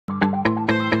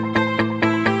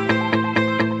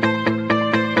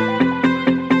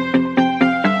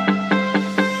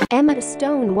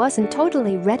Stone wasn't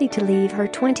totally ready to leave her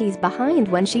 20s behind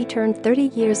when she turned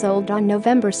 30 years old on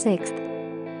November 6.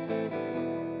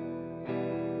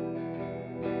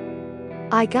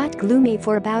 "I got gloomy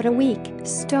for about a week,"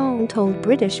 Stone told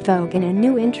British Vogue in a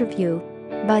new interview.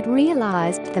 "But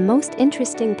realized the most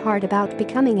interesting part about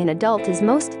becoming an adult is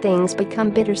most things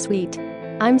become bittersweet.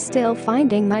 I'm still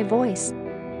finding my voice."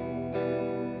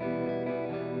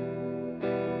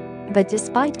 But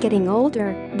despite getting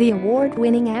older, the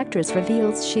award-winning actress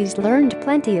reveals she's learned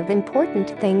plenty of important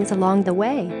things along the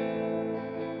way.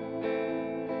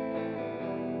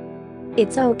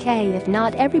 "It's okay if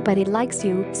not everybody likes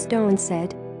you," Stone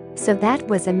said. "So that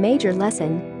was a major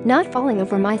lesson, not falling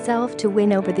over myself to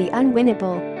win over the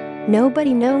unwinnable.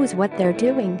 Nobody knows what they're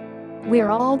doing. We're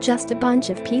all just a bunch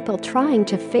of people trying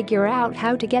to figure out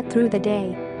how to get through the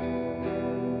day."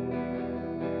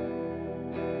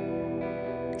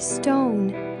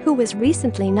 Stone, who was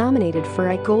recently nominated for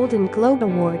a Golden Globe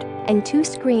Award and 2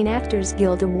 Screen Actors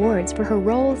Guild Awards for her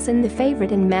roles in The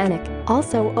Favourite and Manic,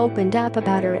 also opened up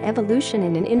about her evolution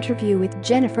in an interview with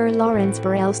Jennifer Lawrence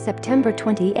for Elle's September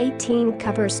 2018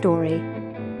 cover story.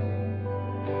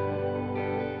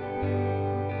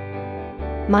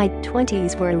 "My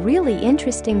 20s were a really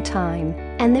interesting time,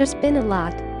 and there's been a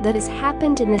lot that has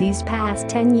happened in these past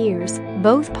 10 years,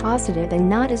 both positive and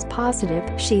not as positive,"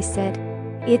 she said.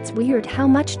 "It's weird how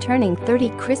much turning 30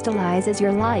 crystallizes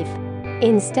your life.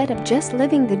 Instead of just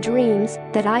living the dreams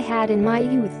that I had in my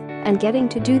youth and getting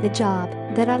to do the job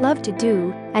that I love to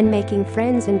do and making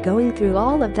friends and going through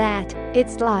all of that,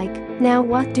 it's like, now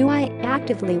what do I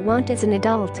actively want as an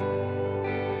adult?"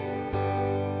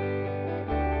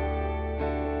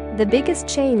 "The biggest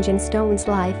change in Stone's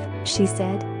life," she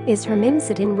said, "is her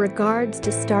mindset in regards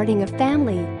to starting a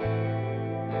family.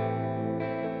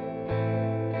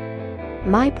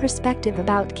 My perspective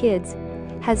about kids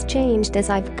has changed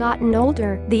as I've gotten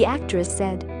older," the actress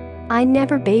said. "I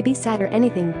never babysat or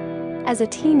anything. As a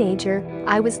teenager,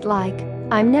 I was like,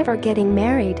 I'm never getting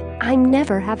married, I'm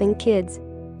never having kids.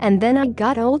 And then I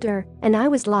got older and I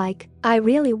was like, I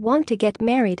really want to get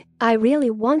married, I really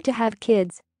want to have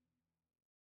kids.